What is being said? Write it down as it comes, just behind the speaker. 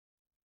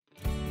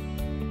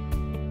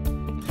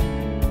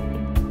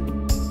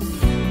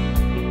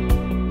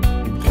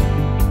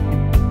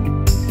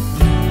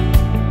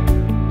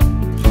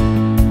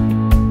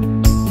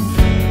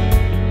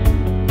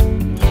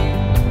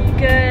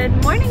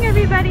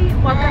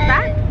welcome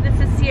back. This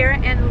is Sierra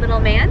and Little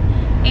Man,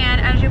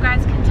 and as you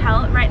guys can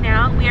tell right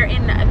now, we are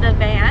in the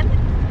van,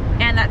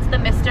 and that's the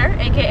Mister,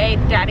 aka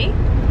Daddy.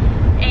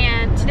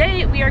 And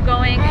today we are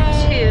going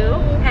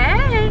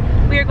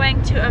we are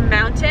going to a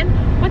mountain.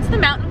 What's the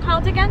mountain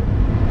called again?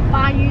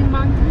 BAIYUN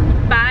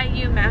Mountain.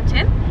 BAIYUN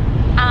Mountain.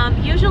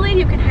 Usually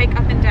you can hike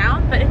up and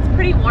down, but it's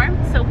pretty warm,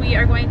 so we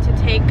are going to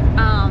take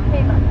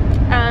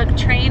a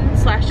train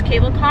slash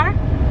cable car.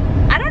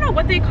 I don't know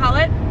what they call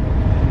it.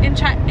 In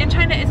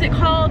China, is it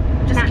called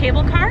just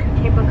cable car?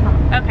 Cable car.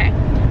 Okay.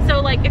 So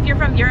like if you're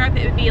from Europe,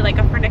 it would be like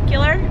a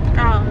funicular,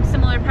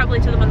 similar probably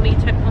to the one we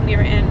took when we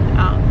were in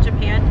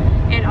Japan,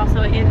 and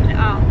also in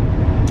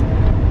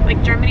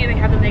like Germany, they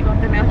have them, they go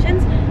up the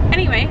mountains.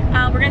 Anyway,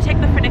 we're gonna take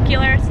the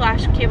funicular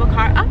slash cable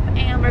car up,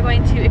 and we're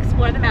going to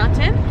explore the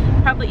mountain,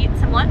 probably eat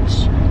some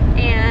lunch,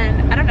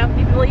 and I don't know,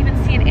 maybe we'll even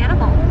see an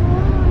animal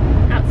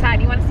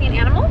outside. You want to see an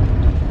animal?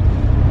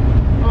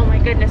 Oh my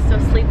goodness, so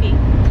sleepy.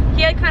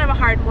 He had kind of a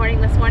hard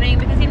morning this morning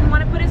because he didn't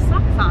want to put his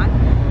socks on.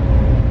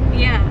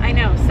 Yeah, I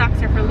know,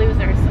 socks are for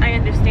losers. I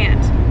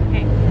understand.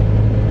 Okay.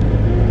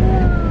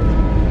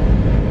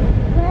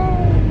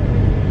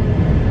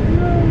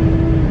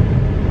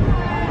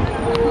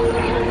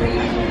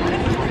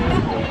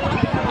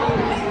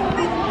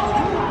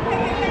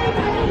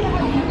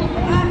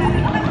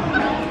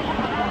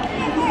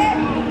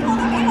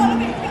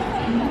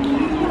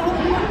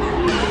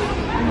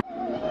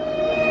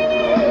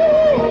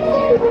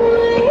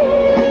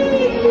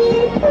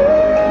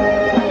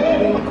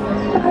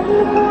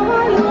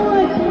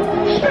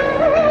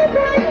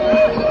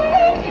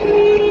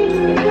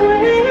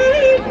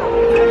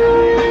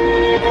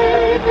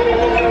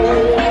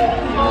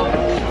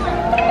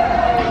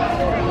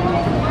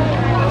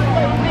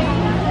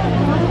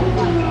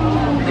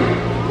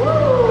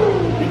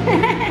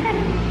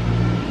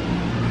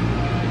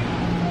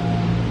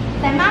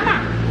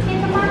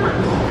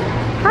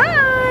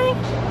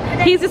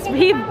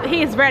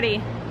 He is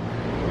ready.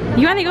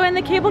 You want to go in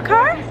the cable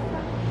car?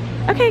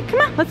 Okay, come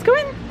on, let's go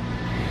in.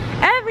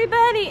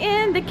 Everybody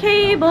in the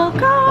cable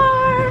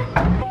car.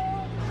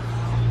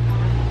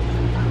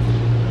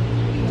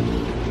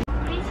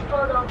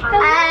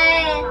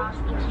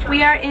 Hi.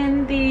 We are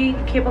in the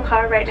cable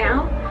car right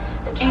now,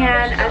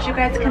 and as you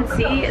guys can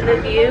see,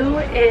 the view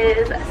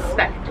is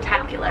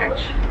spectacular.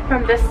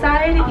 From this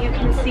side, you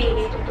can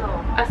see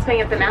us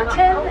going up the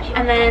mountain,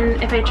 and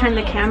then if I turn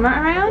the camera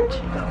around,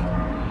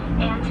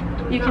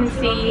 you can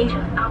see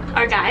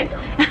our guide,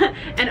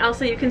 and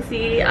also you can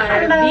see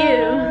our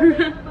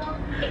view.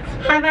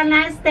 Have a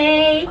nice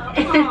day.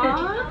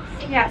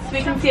 Yes, we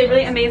can see a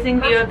really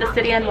amazing view of the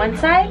city on one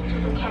side,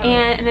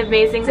 and an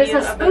amazing view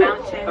of the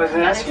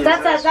mountain.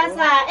 That's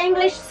an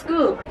English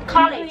school,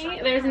 college.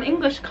 There's an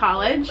English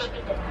college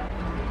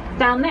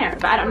down there,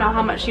 but I don't know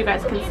how much you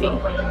guys can see.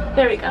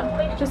 There we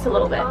go, just a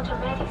little bit.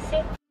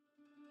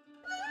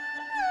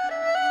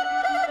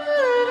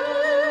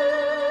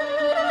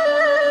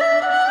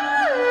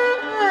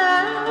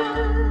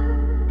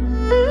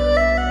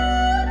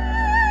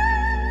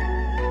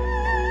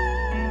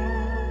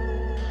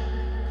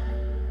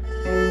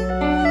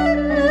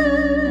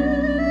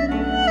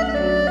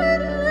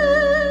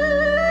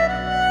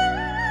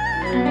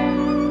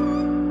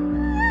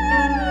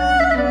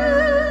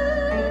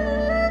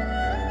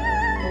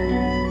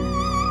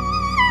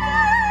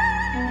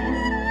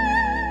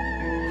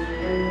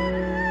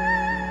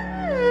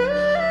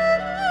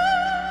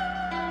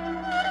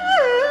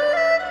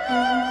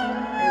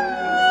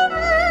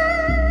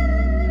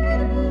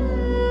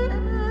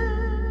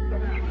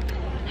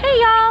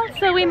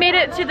 So we made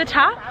it to the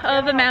top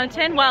of the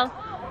mountain. Well,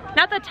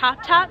 not the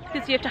top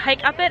because you have to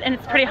hike up it, and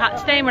it's pretty hot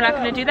today and we're not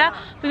going to do that.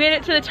 We made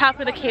it to the top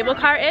where the cable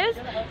car is,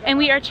 and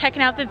we are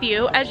checking out the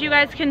view. As you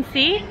guys can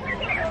see,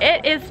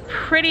 it is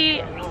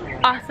pretty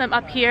awesome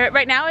up here.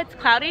 Right now it's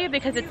cloudy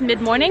because it's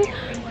mid-morning,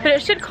 but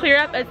it should clear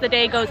up as the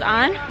day goes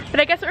on.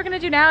 But I guess what we're going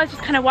to do now is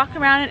just kind of walk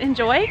around and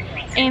enjoy,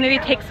 and maybe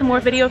take some more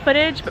video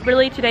footage, but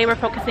really today we're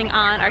focusing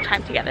on our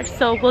time together.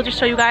 So we'll just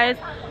show you guys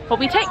what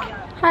we take.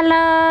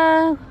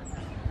 Hello.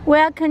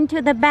 Welcome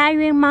to the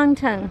BAIYUN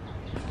Mountain.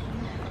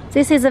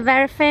 This is a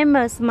very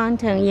famous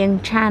mountain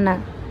in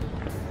China.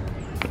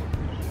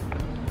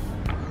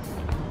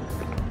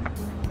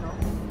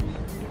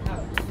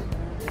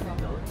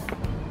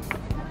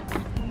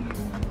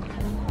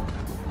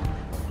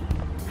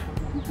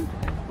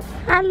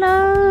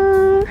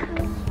 Hello.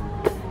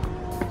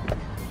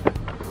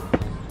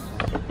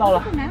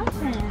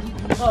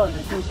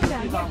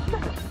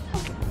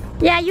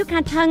 Yeah, you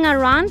can turn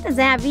around, then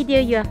I video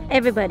you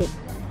everybody.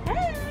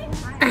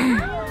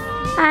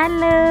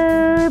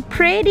 Hello,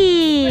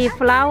 pretty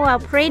flower,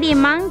 pretty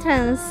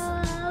mountains.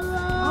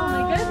 Oh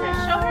my goodness,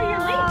 show her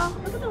your leaf.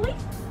 Look at the leaf.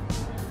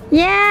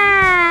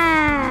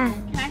 Yeah.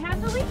 Can I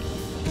have the leaf?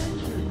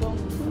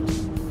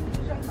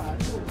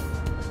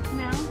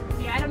 No?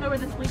 Yeah, I don't know where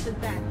this leaf is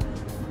then.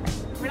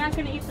 We're not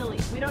going to eat the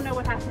leaf. We don't know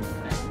what happens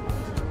to it.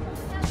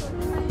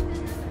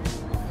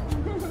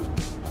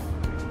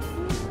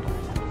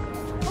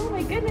 Oh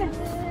my goodness.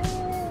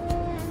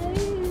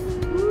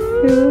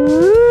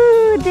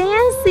 Ooh,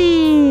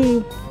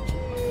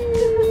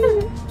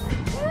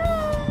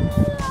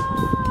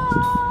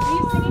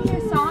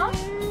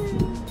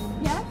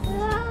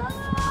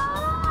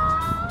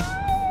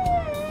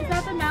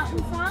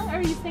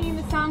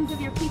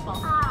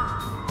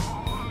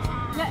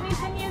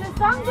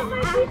 Songs of my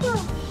people.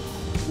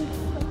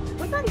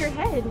 What's on your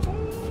head?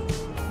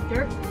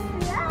 Dirt?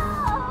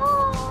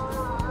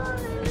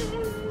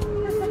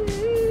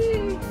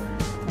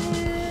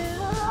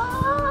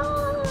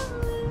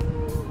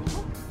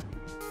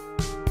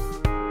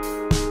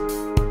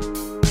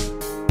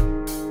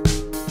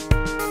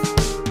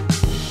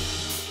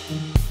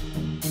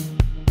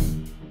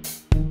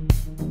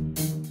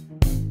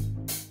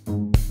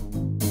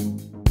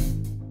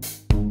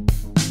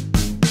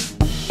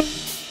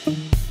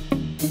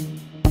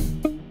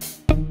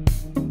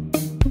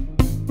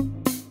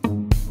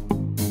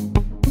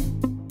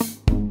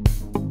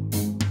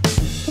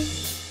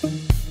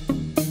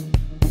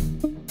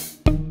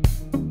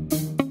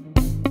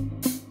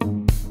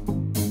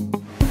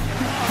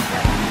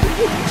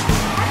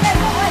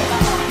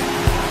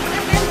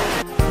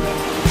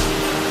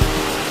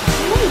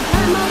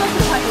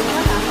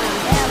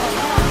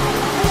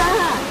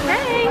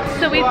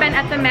 So we've been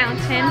at the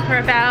mountain for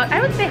about,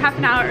 I would say, half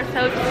an hour or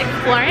so just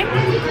exploring,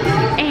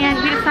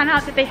 and we just found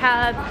out that they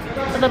have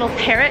a little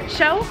parrot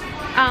show.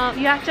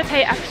 You have to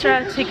pay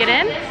extra to get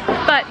in,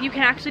 but you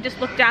can actually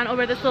just look down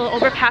over this little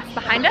overpass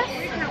behind us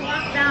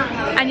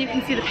and you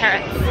can see the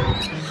parrots.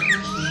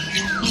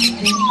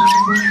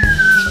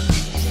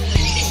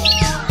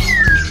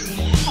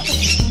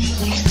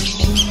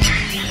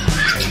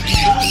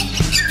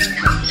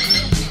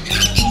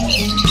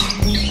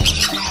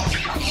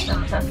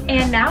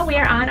 And now we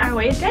are on our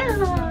way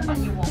down.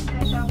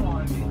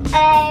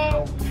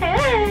 Hey!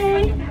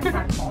 Hey!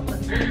 It's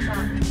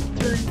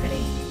really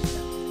pretty.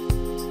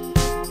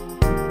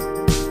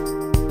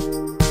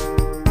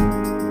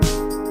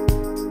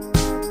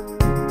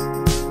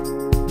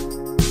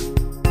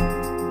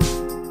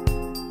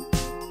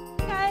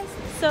 Hey guys,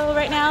 so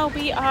right now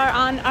we are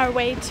on our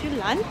way to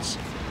lunch.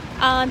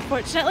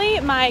 Unfortunately,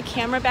 my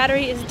camera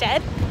battery is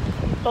dead.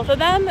 Both of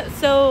them,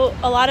 so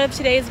a lot of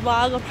today's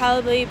vlog will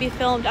probably be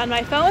filmed on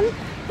my phone,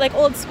 like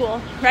old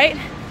school, right?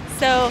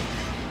 So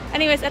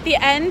anyways, at the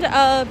end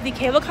of the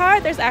cable car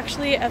there's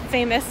actually a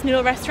famous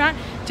noodle restaurant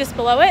just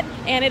below it,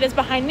 and it is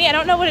behind me. I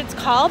don't know what it's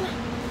called,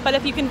 but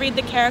if you can read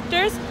the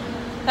characters,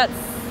 that's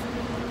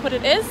what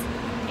it is.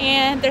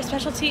 And their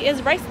specialty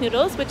is rice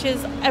noodles, which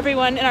is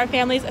everyone in our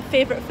family's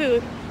favorite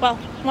food. Well,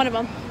 one of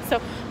them.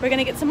 So we're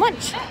gonna get some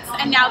lunch.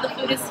 And now the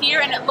food is here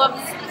and it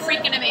looks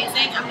freaking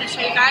amazing. I'm gonna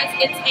show you guys.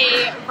 It's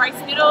a rice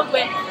noodle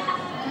with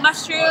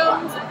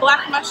mushrooms,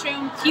 black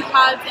mushroom, pea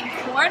pods, and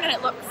corn, and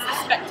it looks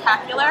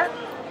spectacular.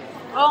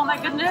 Oh my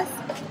goodness.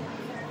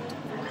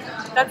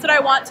 That's what I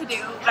want to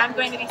do, but I'm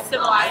going to be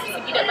civilized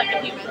and eat it like a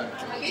human.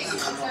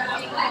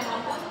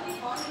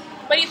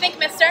 What do you think,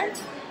 mister?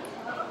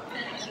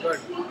 It's good.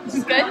 This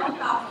is good?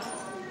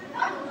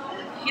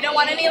 You don't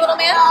want any, little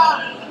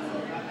man?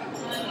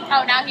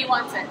 Oh, now he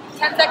wants it.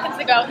 10 seconds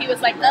ago, he was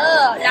like,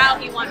 ugh, now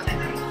he wants it.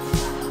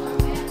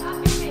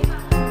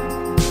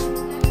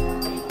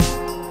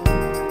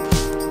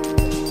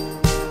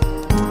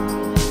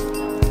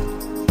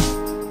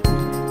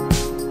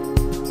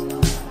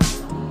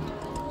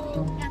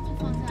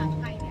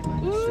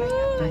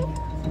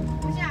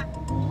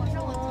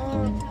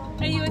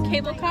 Are you a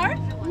cable car?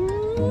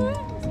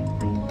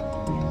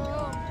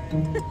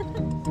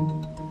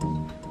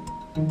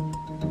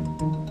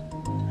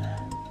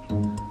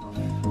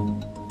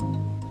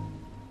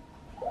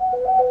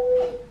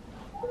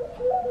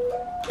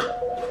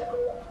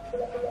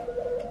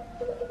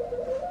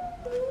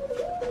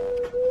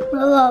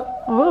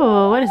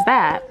 Oh, what is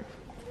that?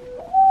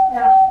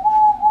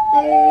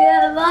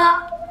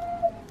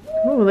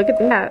 Oh, look at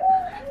that.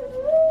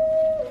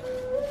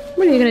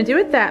 What are you gonna do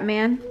with that,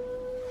 man?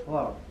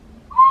 Hello.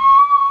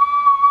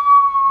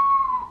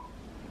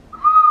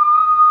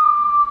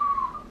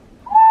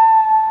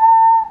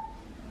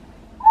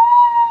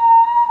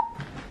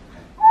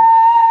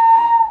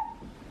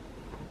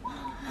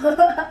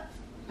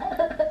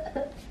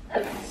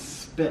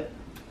 Spit.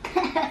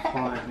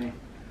 Fly at me.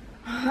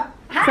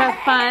 Is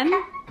that fun?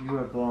 You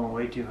are blowing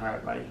way too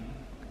hard, buddy.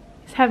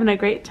 He's having a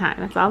great time.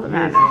 That's all that You are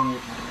matters. blowing way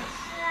too hard.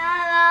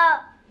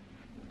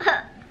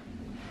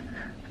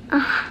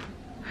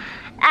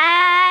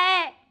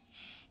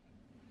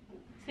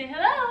 Say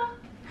hello.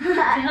 Say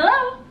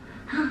hello.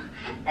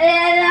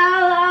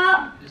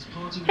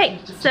 Hey,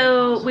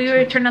 so we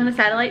were turned on the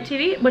satellite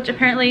TV, which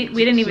apparently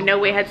we didn't even know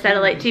we had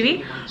satellite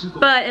TV,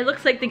 but it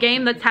looks like the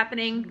game that's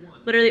happening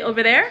literally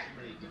over there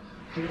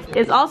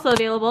is also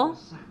available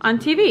on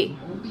TV.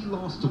 Only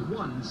lost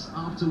once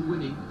after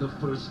winning the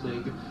first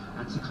leg.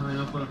 That's a kind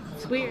of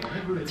It's weird.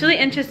 It's really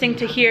interesting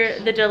to hear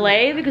the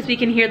delay because we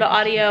can hear the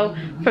audio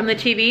from the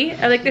TV,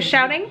 like the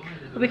shouting,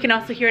 but we can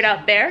also hear it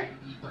out there.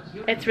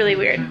 It's really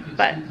weird.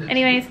 But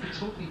anyways,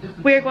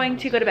 we're going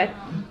to go to bed.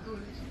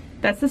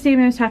 That's the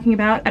stadium I was talking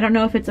about. I don't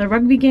know if it's a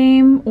rugby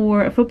game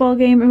or a football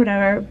game or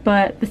whatever,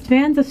 but the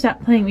fans have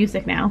stopped playing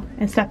music now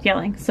and stopped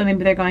yelling, so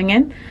maybe they're going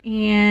in,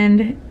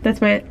 and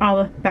that's why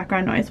all the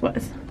background noise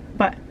was.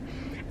 But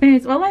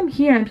anyways, while I'm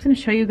here, I'm just going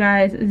to show you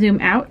guys, zoom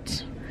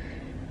out,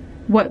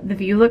 what the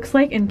view looks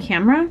like in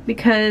camera,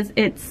 because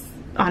it's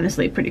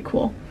honestly pretty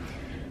cool.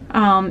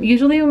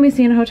 Usually when we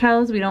stay in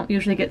hotels, we don't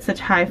usually get such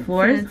high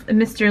floors.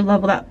 Mr.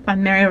 leveled up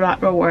on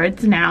Marriott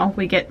Rewards. Now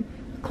we get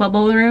club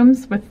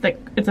rooms with like,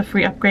 it's a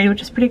free upgrade,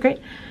 which is pretty great.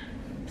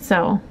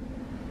 So,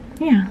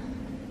 yeah.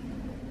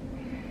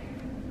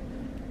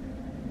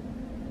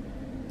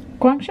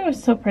 Guangzhou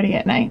is so pretty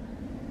at night.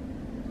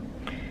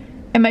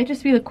 It might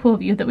just be the cool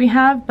view that we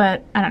have,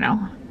 but I don't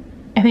know.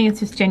 I think it's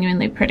just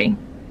genuinely pretty.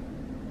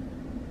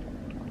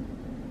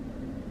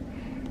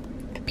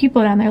 The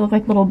people down there look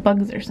like little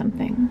bugs or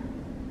something.